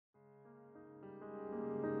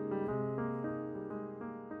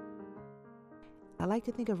I like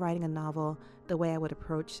to think of writing a novel the way I would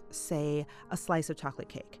approach, say, a slice of chocolate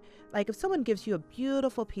cake. Like if someone gives you a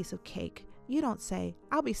beautiful piece of cake, you don't say,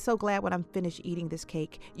 I'll be so glad when I'm finished eating this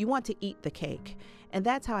cake. You want to eat the cake. And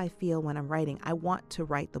that's how I feel when I'm writing. I want to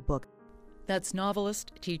write the book. That's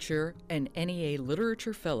novelist, teacher, and NEA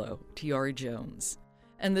Literature Fellow, Tayari Jones.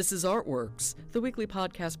 And this is Artworks, the weekly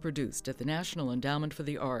podcast produced at the National Endowment for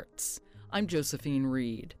the Arts. I'm Josephine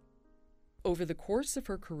Reed. Over the course of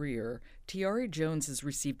her career, Tayari Jones has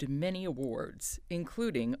received many awards,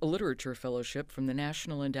 including a Literature Fellowship from the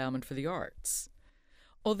National Endowment for the Arts.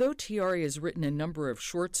 Although Tayari has written a number of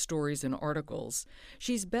short stories and articles,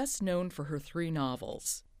 she's best known for her 3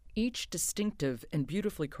 novels, each distinctive and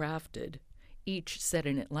beautifully crafted, each set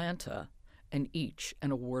in Atlanta, and each an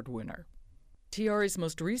award winner. Tayari's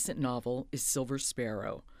most recent novel is Silver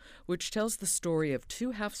Sparrow, which tells the story of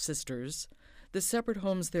 2 half-sisters, the separate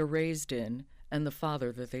homes they're raised in, and the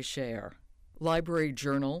father that they share. Library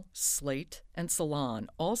Journal, Slate, and Salon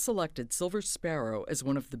all selected Silver Sparrow as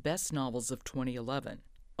one of the best novels of 2011.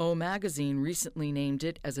 O Magazine recently named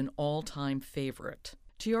it as an all-time favorite.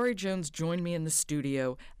 Tayari Jones joined me in the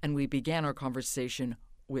studio, and we began our conversation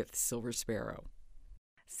with Silver Sparrow.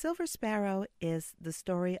 Silver Sparrow is the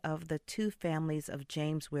story of the 2 families of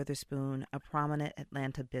James Witherspoon, a prominent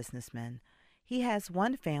Atlanta businessman. He has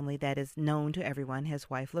one family that is known to everyone, his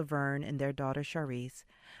wife Laverne and their daughter Charisse,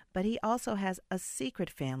 but he also has a secret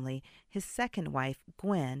family, his second wife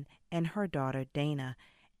Gwen and her daughter Dana,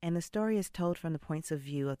 and the story is told from the points of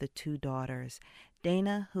view of the 2 daughters.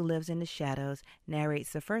 Dana, who lives in the shadows,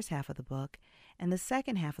 narrates the first half of the book, and the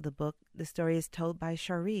second half of the book, the story is told by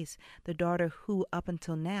Charisse, the daughter who, up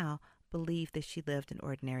until now, believed that she lived an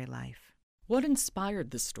ordinary life. What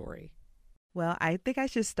inspired the story? Well, I think I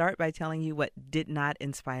should start by telling you what did not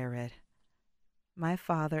inspire it. My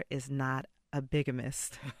father is not a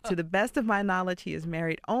bigamist. To the best of my knowledge, he is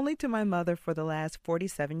married only to my mother for the last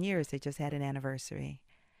 47 years. They just had an anniversary.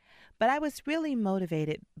 But I was really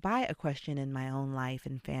motivated by a question in my own life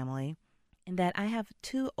and family, in that I have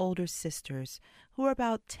 2 older sisters who are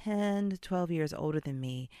about 10 to 12 years older than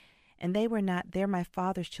me, and they're my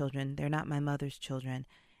father's children, they're not my mother's children.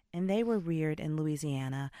 And they were reared in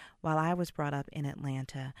Louisiana while I was brought up in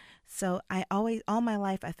Atlanta. So all my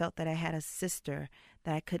life, I felt that I had a sister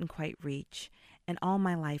that I couldn't quite reach. And all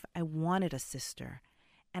my life, I wanted a sister.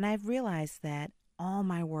 And I've realized that all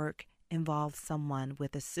my work involves someone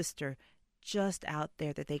with a sister just out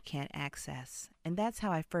there that they can't access. And that's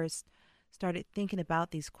how I first started thinking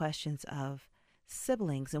about these questions of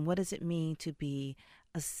siblings and what does it mean to be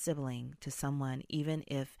a sibling to someone, even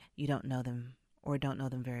if you don't know them or don't know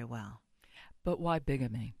them very well. But why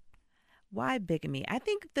bigamy? Why bigamy? I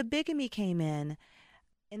think the bigamy came in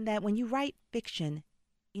that when you write fiction,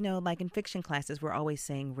 like in fiction classes, we're always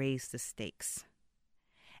saying raise the stakes.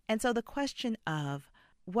 And so the question of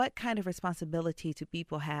what kind of responsibility do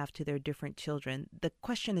people have to their different children, the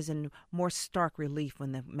question is in more stark relief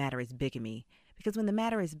when the matter is bigamy. Because when the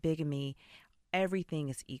matter is bigamy, everything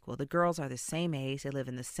is equal. The girls are the same age. They live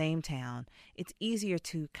in the same town. It's easier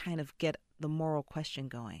to kind of get the moral question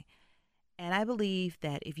going. And I believe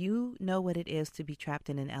that if you know what it is to be trapped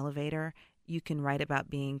in an elevator, you can write about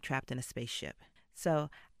being trapped in a spaceship. So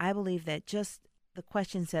I believe that just the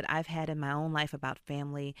questions that I've had in my own life about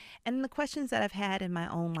family and the questions that I've had in my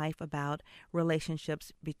own life about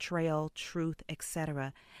relationships, betrayal, truth,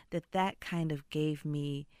 etc., that kind of gave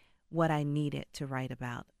me what I needed to write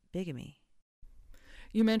about bigamy.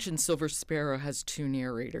 You mentioned Silver Sparrow has 2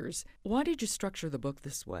 narrators. Why did you structure the book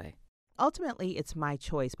this way? Ultimately, it's my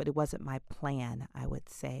choice, but it wasn't my plan, I would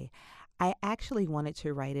say. I actually wanted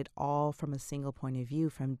to write it all from a single point of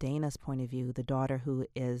view, from Dana's point of view, the daughter who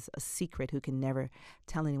is a secret, who can never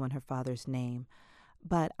tell anyone her father's name.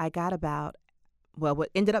 But I got what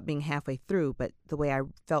ended up being halfway through, but the way I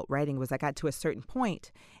felt writing was I got to a certain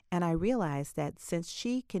point, and I realized that since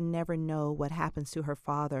she can never know what happens to her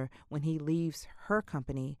father when he leaves her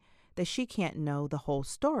company, that she can't know the whole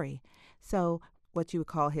story. So what you would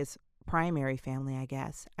call his primary family, I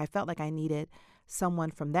guess. I felt like I needed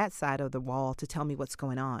someone from that side of the wall to tell me what's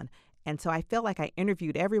going on. And so I felt like I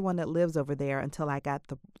interviewed everyone that lives over there until I got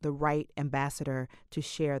the right ambassador to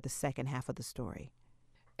share the second half of the story.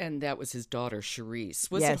 And that was his daughter,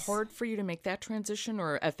 Charisse. Was Yes. it hard for you to make that transition,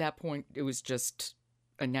 or at that point it was just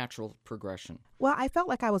a natural progression? Well, I felt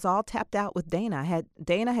like I was all tapped out with Dana.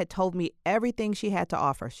 Dana had told me everything she had to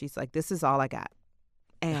offer. She's like, this is all I got.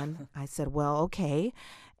 And I said, well, okay.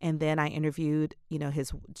 And then I interviewed,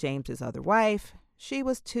 James's other wife. She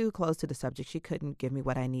was too close to the subject. She couldn't give me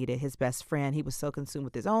what I needed. His best friend, he was so consumed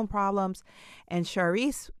with his own problems. And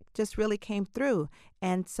Charisse just really came through.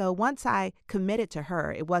 And so once I committed to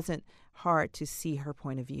her, it wasn't hard to see her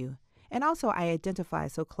point of view. And also, I identify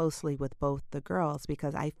so closely with both the girls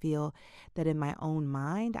because I feel that in my own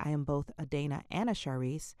mind, I am both a Dana and a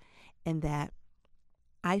Charisse, and that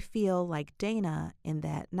I feel like Dana in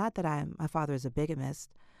that, not that my father is a bigamist,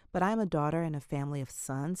 but I'm a daughter in a family of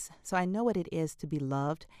sons, so I know what it is to be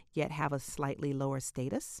loved yet have a slightly lower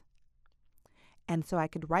status. And so I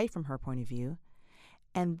could write from her point of view.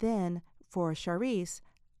 And then for Charisse,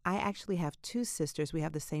 I actually have two sisters. We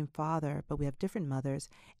have the same father, but we have different mothers,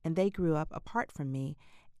 and they grew up apart from me.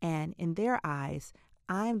 And in their eyes,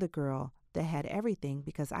 I'm the girl that had everything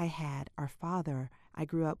because I had our father. I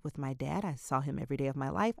grew up with my dad. I saw him every day of my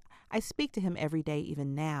life. I speak to him every day,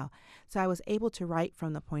 even now. So I was able to write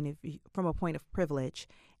from a point of privilege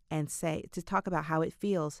and to talk about how it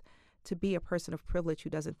feels to be a person of privilege who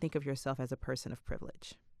doesn't think of yourself as a person of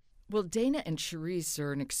privilege. Well, Dana and Charisse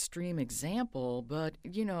are an extreme example, but,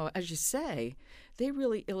 as you say, they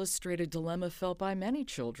really illustrate a dilemma felt by many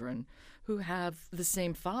children who have the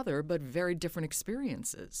same father but very different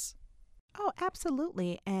experiences. Oh,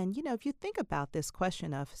 absolutely. And, if you think about this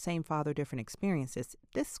question of same father, different experiences,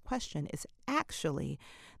 this question is actually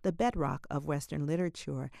the bedrock of Western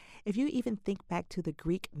literature. If you even think back to the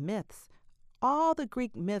Greek myths, all the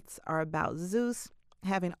Greek myths are about Zeus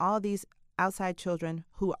having all these outside children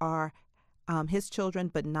who are his children,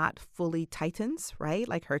 but not fully Titans, right?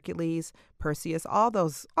 Like Hercules, Perseus, all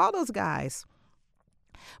those guys.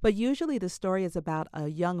 But usually the story is about a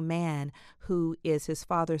young man who is his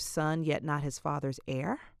father's son, yet not his father's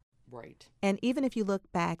heir. Right. And even if you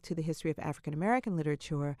look back to the history of African American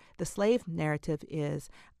literature, the slave narrative is,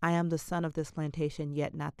 I am the son of this plantation,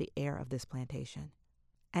 yet not the heir of this plantation.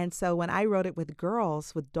 And so when I wrote it with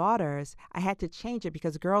girls, with daughters, I had to change it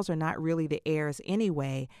because girls are not really the heirs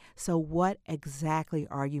anyway. So what exactly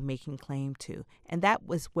are you making claim to? And that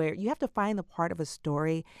was where you have to find the part of a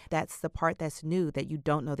story that's the part that's new that you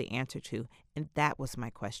don't know the answer to. And that was my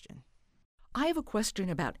question. I have a question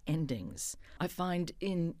about endings. I find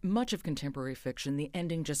in much of contemporary fiction, the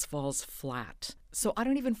ending just falls flat. So I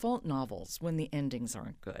don't even fault novels when the endings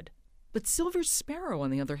aren't good. But Silver Sparrow,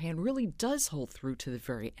 on the other hand, really does hold through to the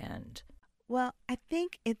very end. Well, I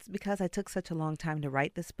think it's because I took such a long time to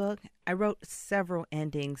write this book. I wrote several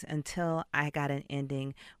endings until I got an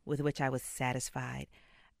ending with which I was satisfied.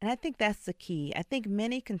 And I think that's the key. I think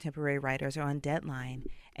many contemporary writers are on deadline,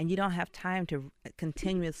 and you don't have time to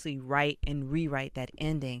continuously write and rewrite that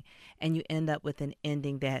ending. And you end up with an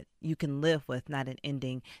ending that you can live with, not an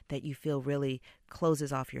ending that you feel really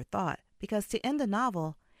closes off your thought. Because to end a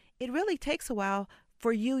novel, it really takes a while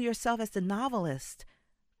for you yourself as the novelist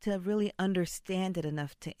to really understand it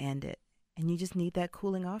enough to end it. And you just need that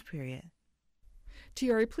cooling off period.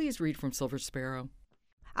 Tayari, please read from Silver Sparrow.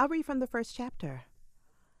 I'll read from the first chapter.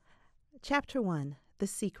 Chapter 1, The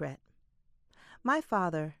Secret. My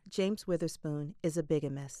father, James Witherspoon, is a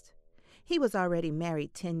bigamist. He was already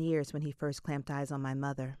married 10 years when he first clamped eyes on my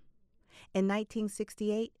mother. In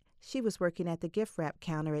 1968, she was working at the gift wrap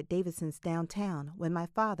counter at Davidson's downtown when my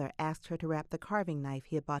father asked her to wrap the carving knife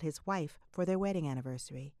he had bought his wife for their wedding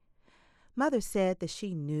anniversary. Mother said that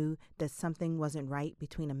she knew that something wasn't right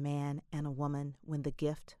between a man and a woman when the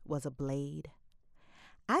gift was a blade.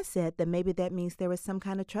 I said that maybe that means there was some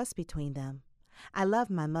kind of trust between them. I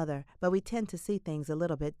love my mother, but we tend to see things a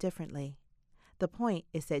little bit differently. The point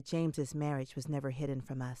is that James's marriage was never hidden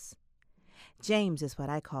from us. James is what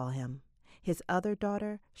I call him. His other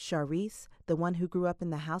daughter, Charisse, the one who grew up in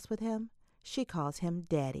the house with him, she calls him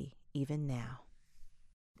Daddy, even now.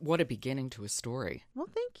 What a beginning to a story. Well,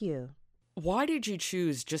 thank you. Why did you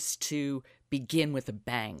choose just to begin with a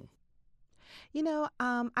bang?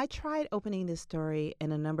 I tried opening this story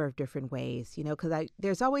in a number of different ways, because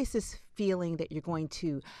there's always this feeling that you're going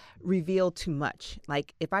to reveal too much.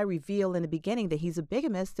 Like if I reveal in the beginning that he's a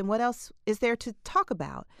bigamist, then what else is there to talk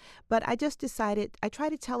about? But I just decided I try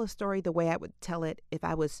to tell a story the way I would tell it if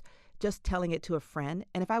I was just telling it to a friend.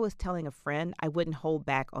 And if I was telling a friend, I wouldn't hold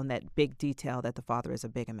back on that big detail that the father is a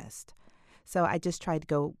bigamist. So I just tried to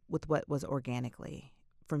go with what was organically,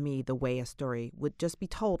 for me, the way a story would just be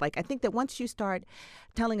told. Like, I think that once you start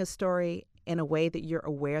telling a story in a way that you're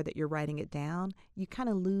aware that you're writing it down, you kind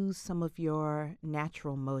of lose some of your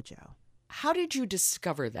natural mojo. How did you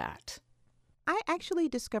discover that? I actually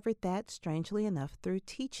discovered that, strangely enough, through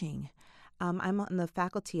teaching. I'm on the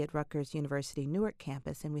faculty at Rutgers University Newark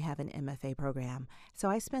campus, and we have an MFA program. So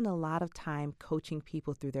I spend a lot of time coaching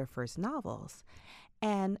people through their first novels.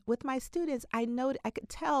 And with my students, I could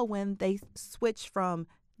tell when they switch from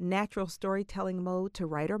natural storytelling mode to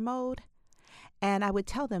writer mode. And I would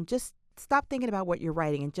tell them, just stop thinking about what you're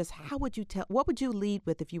writing and just what would you lead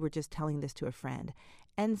with if you were just telling this to a friend?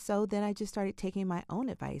 And so then I just started taking my own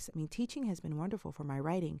advice. I mean, teaching has been wonderful for my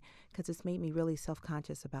writing because it's made me really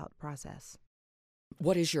self-conscious about process.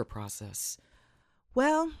 What is your process?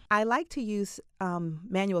 Well, I like to use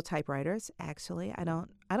manual typewriters, actually. I don't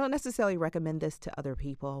necessarily recommend this to other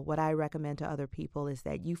people. What I recommend to other people is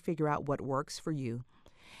that you figure out what works for you.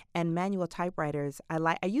 And manual typewriters,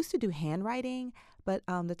 I used to do handwriting, but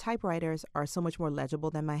the typewriters are so much more legible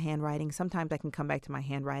than my handwriting. Sometimes I can come back to my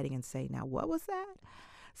handwriting and say, now, what was that?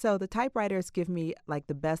 So the typewriters give me like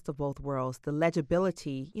the best of both worlds, the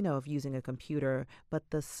legibility, of using a computer, but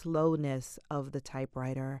the slowness of the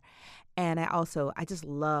typewriter. And I just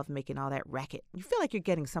love making all that racket. You feel like you're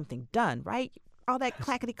getting something done, right? All that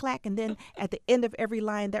clackety clack. And then at the end of every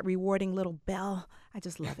line, that rewarding little bell. I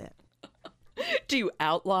just love it. Do you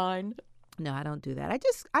outline? No, I don't do that.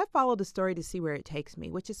 I follow the story to see where it takes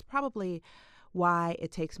me, which is probably why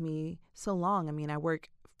it takes me so long. I mean, I work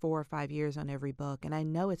 4 or 5 years on every book, and I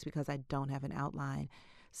know it's because I don't have an outline.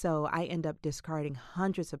 So I end up discarding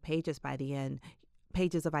hundreds of pages by the end,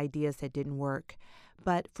 pages of ideas that didn't work.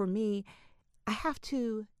 But for me, I have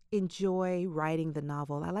to enjoy writing the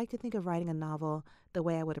novel. I like to think of writing a novel the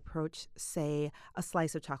way I would approach, say, a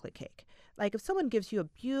slice of chocolate cake. Like if someone gives you a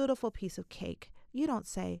beautiful piece of cake, you don't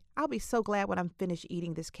say, I'll be so glad when I'm finished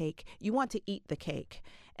eating this cake. You want to eat the cake.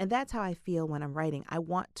 And that's how I feel when I'm writing. I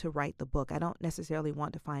want to write the book. I don't necessarily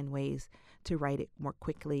want to find ways to write it more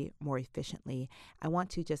quickly, more efficiently. I want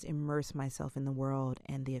to just immerse myself in the world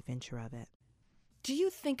and the adventure of it. Do you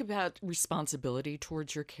think about responsibility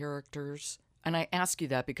towards your characters? And I ask you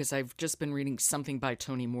that because I've just been reading something by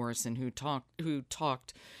Toni Morrison who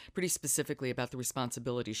talked pretty specifically about the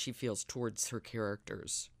responsibility she feels towards her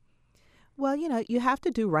characters. Well, you have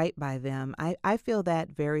to do right by them. I feel that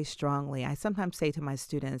very strongly. I sometimes say to my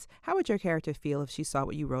students, how would your character feel if she saw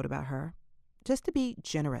what you wrote about her? Just to be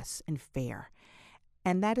generous and fair.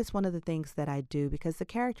 And that is one of the things that I do because the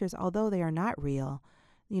characters, although they are not real,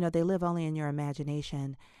 they live only in your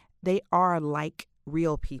imagination. They are like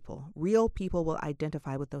real people. Real people will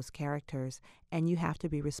identify with those characters, and you have to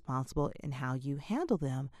be responsible in how you handle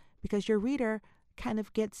them because your reader kind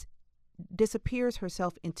of disappears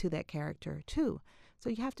herself into that character too. So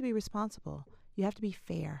you have to be responsible. You have to be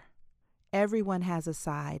fair. Everyone has a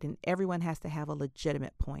side and everyone has to have a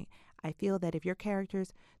legitimate point. I feel that if your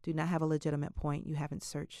characters do not have a legitimate point, you haven't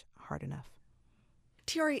searched hard enough.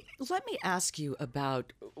 Tayari, let me ask you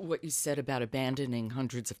about what you said about abandoning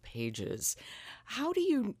hundreds of pages. How do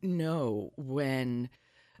you know when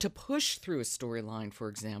to push through a storyline, for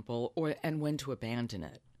example, and when to abandon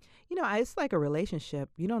it? It's like a relationship.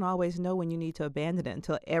 You don't always know when you need to abandon it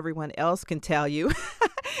until everyone else can tell you.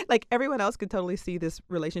 Like everyone else can totally see this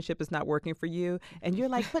relationship is not working for you. And you're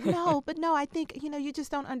like, but no, I think, you just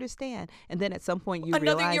don't understand. And then at some point you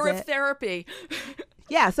realize another year of therapy.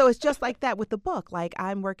 Yeah, so it's just like that with the book. Like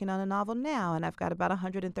I'm working on a novel now and I've got about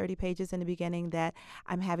 130 pages in the beginning that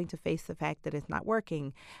I'm having to face the fact that it's not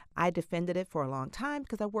working. I defended it for a long time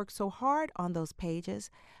because I worked so hard on those pages,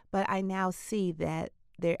 but I now see that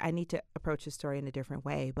I need to approach the story in a different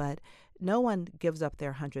way. But no one gives up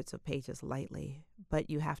their hundreds of pages lightly,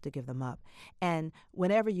 but you have to give them up. And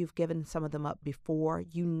whenever you've given some of them up before,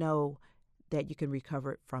 you know that you can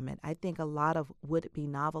recover from it. I think a lot of would-be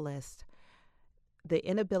novelists, the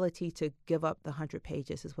inability to give up the 100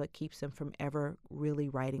 pages is what keeps them from ever really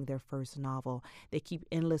writing their first novel. They keep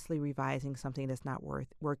endlessly revising something that's not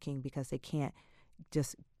working because they can't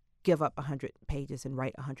just give up 100 pages and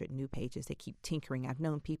write 100 new pages. They keep tinkering. I've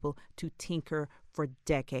known people to tinker for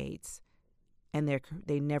decades, and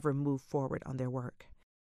they never move forward on their work.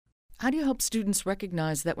 How do you help students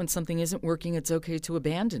recognize that when something isn't working, it's okay to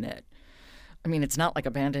abandon it? I mean, it's not like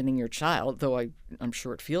abandoning your child, though I'm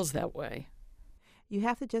sure it feels that way. You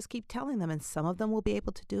have to just keep telling them, and some of them will be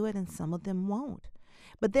able to do it, and some of them won't.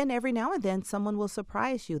 But then every now and then someone will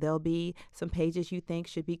surprise you. There'll be some pages you think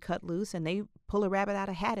should be cut loose and they pull a rabbit out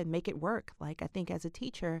of a hat and make it work. Like I think as a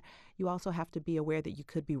teacher, you also have to be aware that you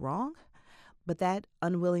could be wrong. But that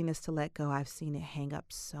unwillingness to let go, I've seen it hang up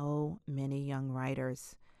so many young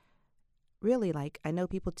writers. Really, like I know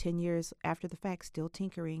people 10 years after the fact still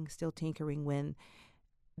tinkering when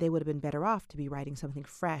they would have been better off to be writing something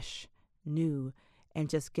fresh, new, and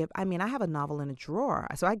just I have a novel in a drawer.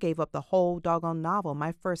 So I gave up the whole doggone novel.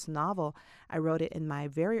 My first novel, I wrote it in my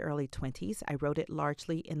very early 20s. I wrote it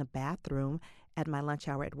largely in a bathroom at my lunch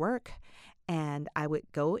hour at work. And I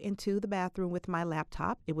would go into the bathroom with my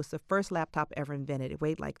laptop. It was the first laptop ever invented. It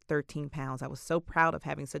weighed like 13 pounds. I was so proud of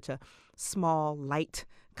having such a small, light,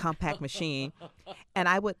 compact machine. And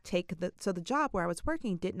I would take the job where I was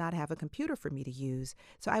working did not have a computer for me to use.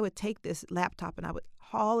 So I would take this laptop and I would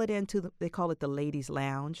haul it into they call it the ladies'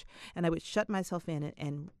 lounge. And I would shut myself in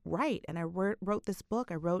and write. And I wrote this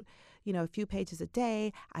book. I wrote, a few pages a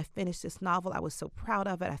day. I finished this novel. I was so proud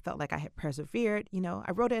of it. I felt like I had persevered.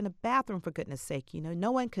 I wrote it in a bathroom, for goodness sake.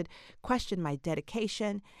 No one could question my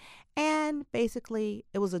dedication. And basically,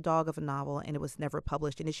 it was a dog of a novel, and it was never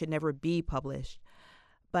published, and it should never be published.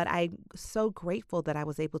 But I'm so grateful that I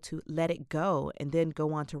was able to let it go and then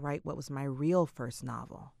go on to write what was my real first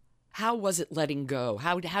novel. How was it letting go?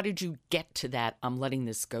 How did you get to that I'm letting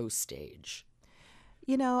this go stage?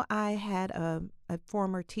 I had a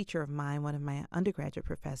former teacher of mine, one of my undergraduate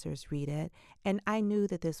professors, read it, and I knew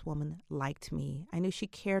that this woman liked me. I knew she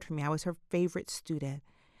cared for me. I was her favorite student,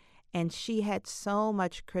 and she had so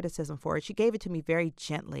much criticism for it. She gave it to me very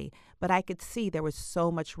gently, but I could see there was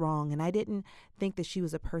so much wrong, and I didn't think that she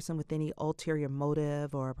was a person with any ulterior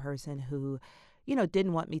motive or a person who,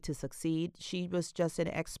 didn't want me to succeed. She was just an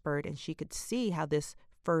expert, and she could see how this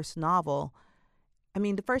first novel,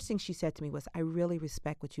 the first thing she said to me was, "I really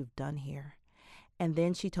respect what you've done here." And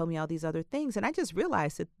then she told me all these other things. And I just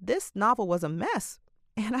realized that this novel was a mess.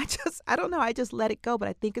 And I don't know, I just let it go. But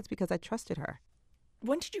I think it's because I trusted her.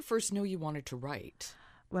 When did you first know you wanted to write?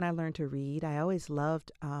 When I learned to read, I always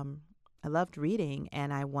loved reading,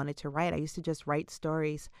 and I wanted to write. I used to just write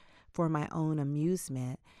stories for my own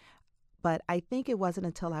amusement. But I think it wasn't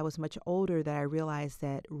until I was much older that I realized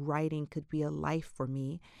that writing could be a life for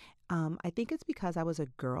me. I think it's because I was a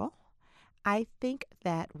girl. I think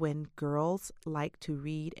that when girls like to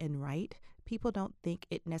read and write, people don't think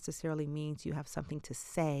it necessarily means you have something to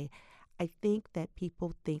say. I think that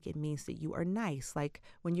people think it means that you are nice. Like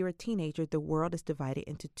when you're a teenager, the world is divided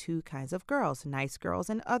into two kinds of girls, nice girls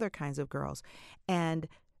and other kinds of girls. And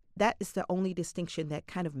that is the only distinction that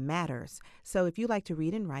kind of matters. So if you like to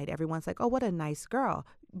read and write, everyone's like, "Oh, what a nice girl."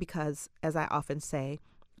 Because, as I often say,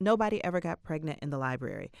 nobody ever got pregnant in the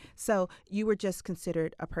library. So you were just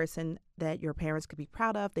considered a person that your parents could be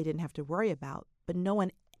proud of. They didn't have to worry about. But no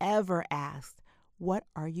one ever asked, "What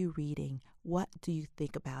are you reading? What do you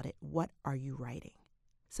think about it? What are you writing?"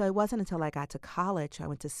 So it wasn't until I got to college, I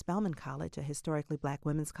went to Spelman College, a historically Black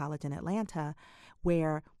women's college in Atlanta,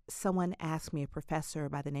 where someone asked me, a professor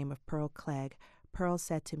by the name of Pearl Clegg. Pearl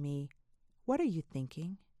said to me, "What are you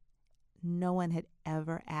thinking?" No one had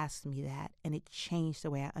ever asked me that, and it changed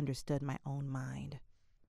the way I understood my own mind.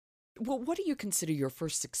 Well, what do you consider your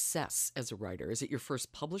first success as a writer? Is it your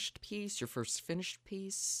first published piece, your first finished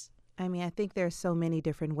piece? I think there's so many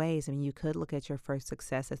different ways. You could look at your first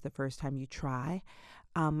success as the first time you try.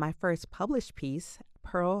 My first published piece,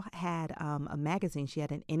 Pearl had a magazine. She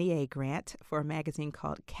had an NEA grant for a magazine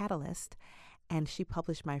called Catalyst, and she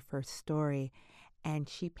published my first story. And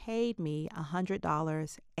she paid me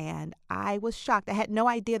 $100, and I was shocked. I had no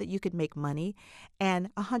idea that you could make money, and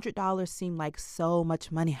 $100 seemed like so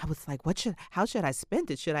much money. I was like, how should I spend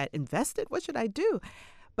it? Should I invest it? What should I do?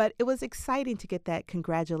 But it was exciting to get that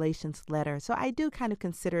congratulations letter. So I do kind of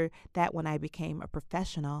consider that when I became a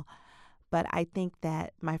professional. But I think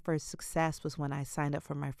that my first success was when I signed up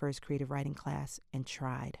for my first creative writing class and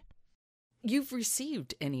tried. You've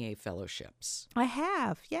received NEA fellowships. I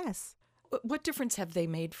have, yes. What difference have they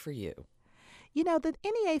made for you? The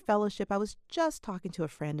NEA fellowship, I was just talking to a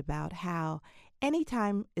friend about how any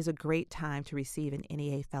time is a great time to receive an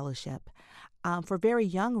NEA fellowship for very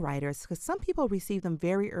young writers, because some people receive them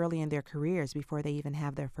very early in their careers before they even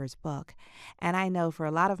have their first book. And I know for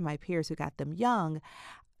a lot of my peers who got them young,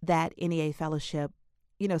 that NEA fellowship,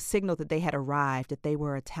 signaled that they had arrived, that they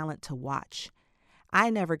were a talent to watch. I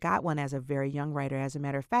never got one as a very young writer. As a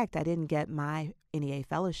matter of fact, I didn't get my NEA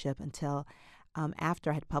fellowship until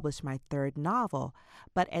after I had published my third novel.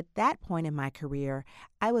 But at that point in my career,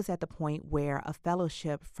 I was at the point where a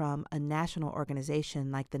fellowship from a national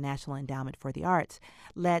organization like the National Endowment for the Arts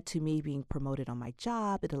led to me being promoted on my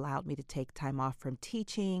job. It allowed me to take time off from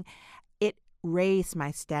teaching. It raised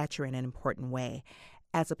my stature in an important way,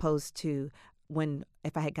 as opposed to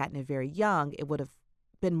if I had gotten it very young, it would have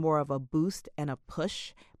been more of a boost and a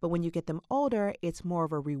push. But when you get them older, it's more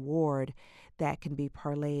of a reward that can be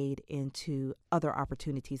parlayed into other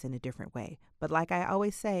opportunities in a different way. But like I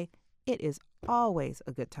always say, it is always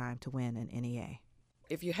a good time to win an NEA.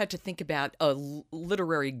 If you had to think about a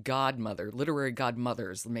literary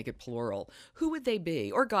godmothers, make it plural, who would they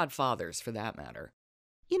be? Or godfathers, for that matter?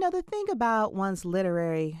 The thing about one's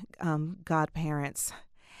literary godparents,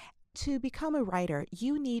 To become a writer,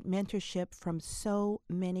 you need mentorship from so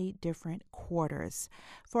many different quarters.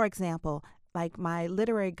 For example, like my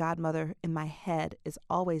literary godmother in my head is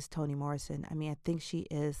always Toni Morrison. I mean, I think she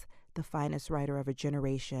is the finest writer of a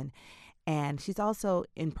generation. And she's also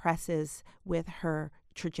impresses with her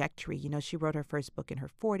trajectory. You know, she wrote her first book in her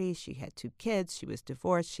 40s. She had 2 kids. She was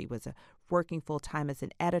divorced. She was working full time as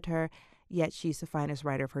an editor, yet she's the finest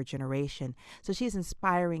writer of her generation. So she's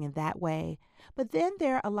inspiring in that way. But then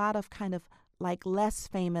there are a lot of kind of like less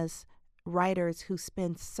famous writers who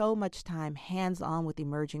spend so much time hands on with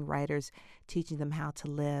emerging writers, teaching them how to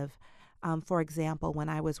live. For example, when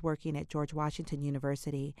I was working at George Washington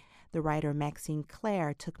University, the writer Maxine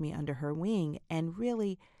Clare took me under her wing and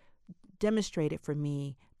really demonstrated for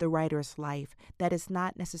me the writer's life, that is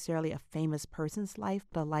not necessarily a famous person's life,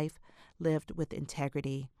 but a life lived with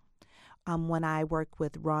integrity. When I worked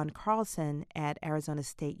with Ron Carlson at Arizona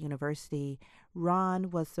State University,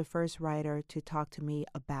 Ron was the first writer to talk to me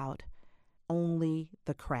about only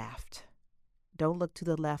the craft. Don't look to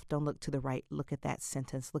the left, don't look to the right. Look at that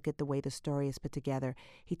sentence. Look at the way the story is put together.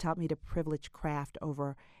 He taught me to privilege craft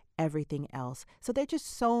over everything else. So there are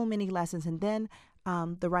just so many lessons. And then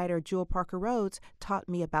the writer Jewel Parker Rhodes taught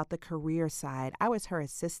me about the career side. I was her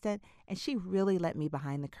assistant, and she really let me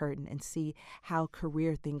behind the curtain and see how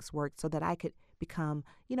career things worked so that I could become,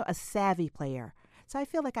 a savvy player. So I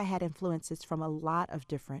feel like I had influences from a lot of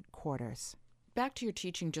different quarters. Back to your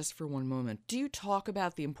teaching just for one moment. Do you talk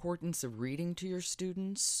about the importance of reading to your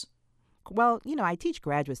students? Well, I teach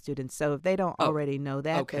graduate students, so if they don't already know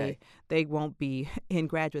that, okay. they won't be in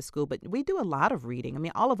graduate school. But we do a lot of reading. I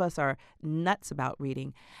mean, all of us are nuts about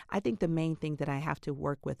reading. I think the main thing that I have to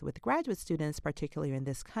work with graduate students, particularly in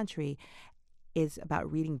this country, is about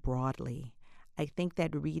reading broadly. I think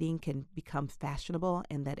that reading can become fashionable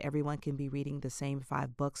and that everyone can be reading the same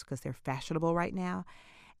 5 books because they're fashionable right now.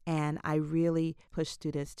 And I really push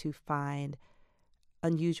students to find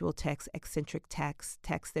unusual texts, eccentric texts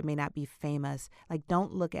that may not be famous. Like,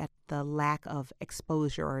 don't look at the lack of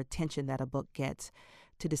exposure or attention that a book gets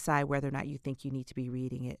to decide whether or not you think you need to be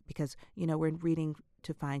reading it. Because, we're reading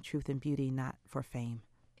to find truth and beauty, not for fame.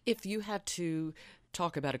 If you had to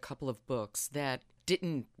talk about a couple of books that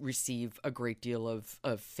didn't receive a great deal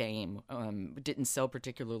of fame, didn't sell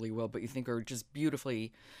particularly well, but you think are just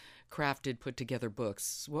beautifully crafted, put together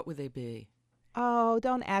books, what would they be? Oh,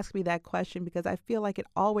 don't ask me that question because I feel like it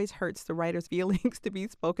always hurts the writer's feelings to be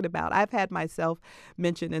spoken about. I've had myself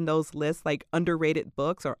mentioned in those lists like underrated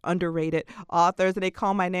books or underrated authors, and they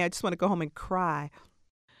call my name. I just want to go home and cry.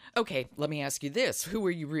 Okay, let me ask you this. Who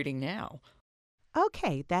are you reading now?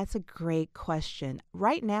 Okay, that's a great question.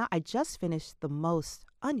 Right now, I just finished the most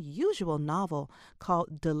unusual novel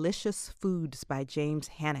called Delicious Foods by James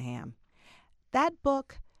Hannaham. That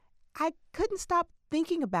book, I couldn't stop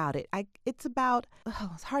thinking about it. It's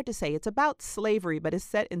hard to say. It's about slavery, but it's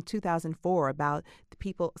set in 2004 about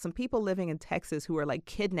some people living in Texas who are like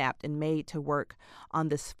kidnapped and made to work on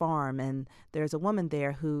this farm. And there's a woman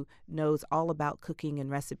there who knows all about cooking and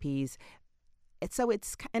recipes. It's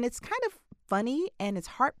kind of funny and it's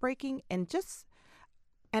heartbreaking and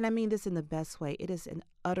I mean this in the best way. It is an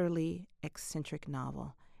utterly eccentric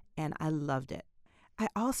novel, and I loved it. I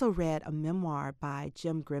also read a memoir by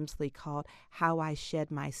Jim Grimsley called How I Shed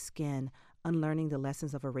My Skin, Unlearning the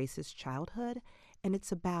Lessons of a Racist Childhood. And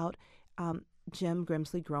it's about Jim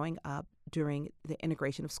Grimsley growing up during the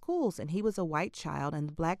integration of schools. And he was a white child, and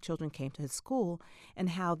the Black children came to his school, and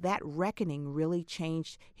how that reckoning really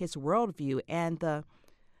changed his worldview and the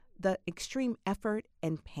extreme effort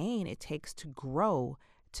and pain it takes to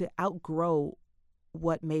outgrow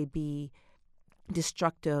what may be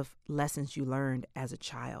destructive lessons you learned as a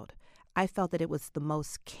child. I felt that it was the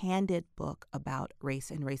most candid book about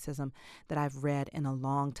race and racism that I've read in a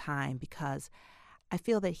long time, because I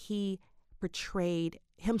feel that he portrayed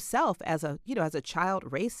himself as a child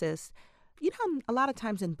racist. A lot of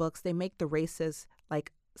times in books they make the racist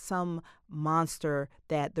like some monster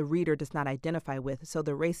that the reader does not identify with, so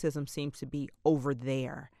the racism seems to be over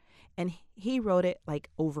there. And he wrote it like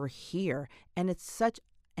over here, and it's such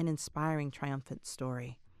an inspiring, triumphant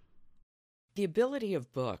story. The ability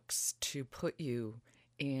of books to put you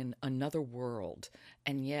in another world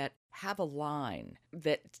and yet have a line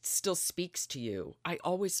that still speaks to you, I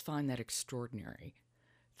always find that extraordinary.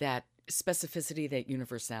 That specificity, that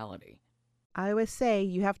universality. I always say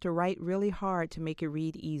you have to write really hard to make it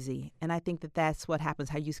read easy. And I think that that's what happens,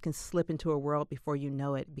 how you can slip into a world before you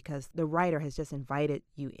know it, because the writer has just invited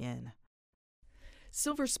you in.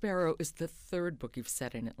 Silver Sparrow is the 3rd book you've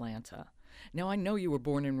set in Atlanta. Now, I know you were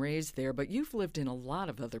born and raised there, but you've lived in a lot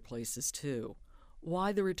of other places, too.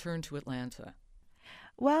 Why the return to Atlanta?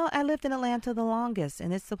 Well, I lived in Atlanta the longest,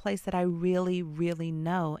 and it's the place that I really, really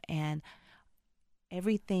know. And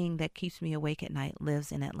everything that keeps me awake at night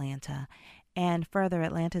lives in Atlanta. And further,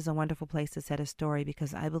 Atlanta is a wonderful place to set a story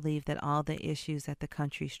because I believe that all the issues that the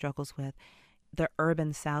country struggles with, the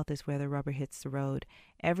urban South is where the rubber hits the road.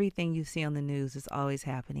 Everything you see on the news is always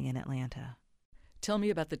happening in Atlanta. Tell me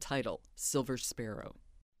about the title, Silver Sparrow.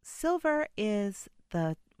 Silver is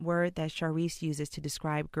the word that Charisse uses to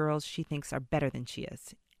describe girls she thinks are better than she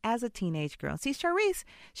is as a teenage girl. See, Charisse,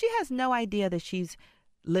 she has no idea that she's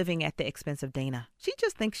living at the expense of Dana. She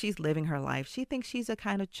just thinks she's living her life. She thinks she's a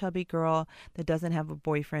kind of chubby girl that doesn't have a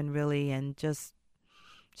boyfriend really, and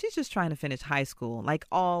she's just trying to finish high school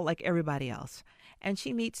like everybody else. And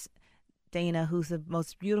she meets Dana, who's the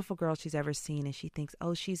most beautiful girl she's ever seen, and she thinks,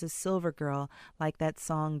 oh, she's a silver girl, like that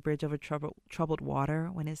song Bridge Over Troubled Water,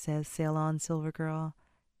 when it says, sail on, silver girl,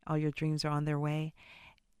 all your dreams are on their way.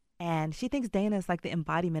 And she thinks Dana is like the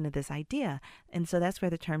embodiment of this idea. And so that's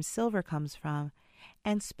where the term silver comes from.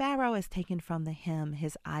 And sparrow is taken from the hymn,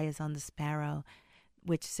 His Eye is on the Sparrow,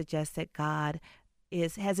 which suggests that God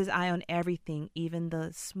has his eye on everything, even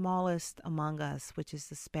the smallest among us, which is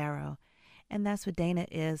the sparrow. And that's what Dana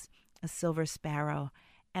is, a silver sparrow.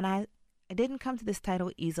 And I didn't come to this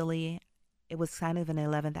title easily. It was kind of an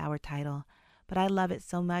 11th hour title, but I love it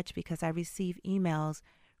so much because I receive emails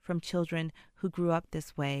from children who grew up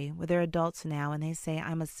this way, where they're adults now, and they say,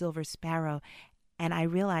 I'm a silver sparrow. And I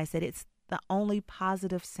realize that it's the only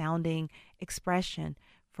positive sounding expression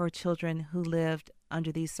for children who lived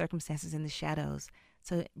under these circumstances in the shadows.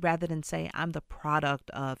 So rather than say, I'm the product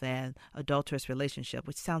of an adulterous relationship,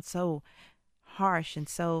 which sounds so harsh and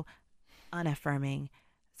so unaffirming,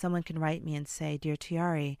 someone can write me and say, Dear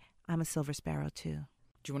Tayari, I'm a silver sparrow too.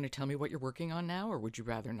 Do you want to tell me what you're working on now, or would you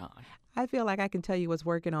rather not? I feel like I can tell you what's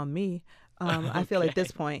working on me. Okay. I feel at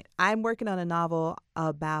this point, I'm working on a novel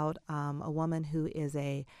about a woman who is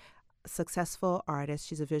a successful artist.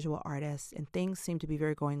 She's a visual artist, and things seem to be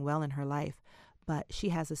going well in her life. But she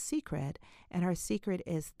has a secret, and her secret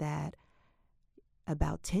is that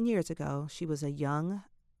about 10 years ago, she was a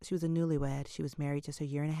newlywed. She was married just a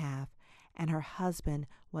year and a half, and her husband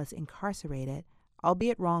was incarcerated,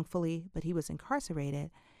 albeit wrongfully, but he was incarcerated,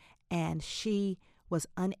 and she was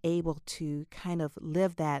unable to kind of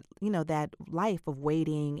live that life of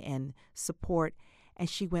waiting and support, and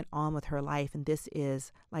she went on with her life, and this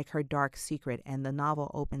is like her dark secret, and the novel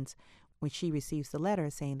opens when she receives the letter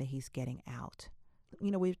saying that he's getting out.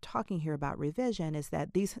 We're talking here about revision, is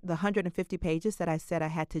that the 150 pages that I said I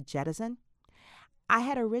had to jettison, I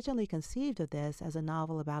had originally conceived of this as a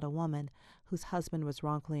novel about a woman whose husband was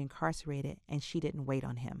wrongfully incarcerated and she didn't wait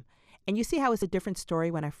on him. And you see how it's a different story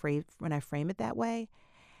when I frame it that way?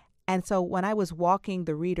 And so when I was walking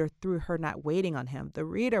the reader through her not waiting on him, the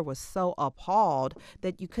reader was so appalled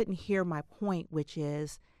that you couldn't hear my point, which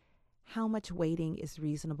is how much waiting is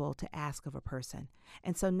reasonable to ask of a person.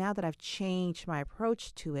 And so now that I've changed my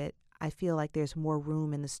approach to it, I feel like there's more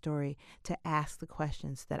room in the story to ask the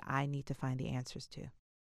questions that I need to find the answers to.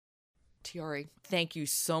 Tayari, thank you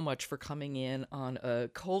so much for coming in on a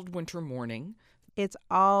cold winter morning. It's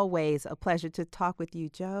always a pleasure to talk with you,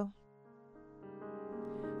 Joe.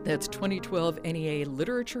 That's 2012 NEA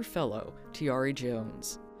Literature Fellow, Tayari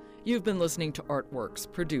Jones. You've been listening to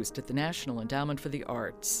Artworks, produced at the National Endowment for the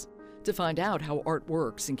Arts. To find out how art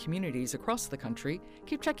works in communities across the country,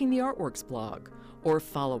 keep checking the Artworks blog or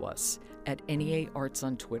follow us at NEA Arts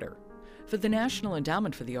on Twitter. For the National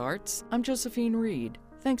Endowment for the Arts, I'm Josephine Reed.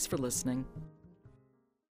 Thanks for listening.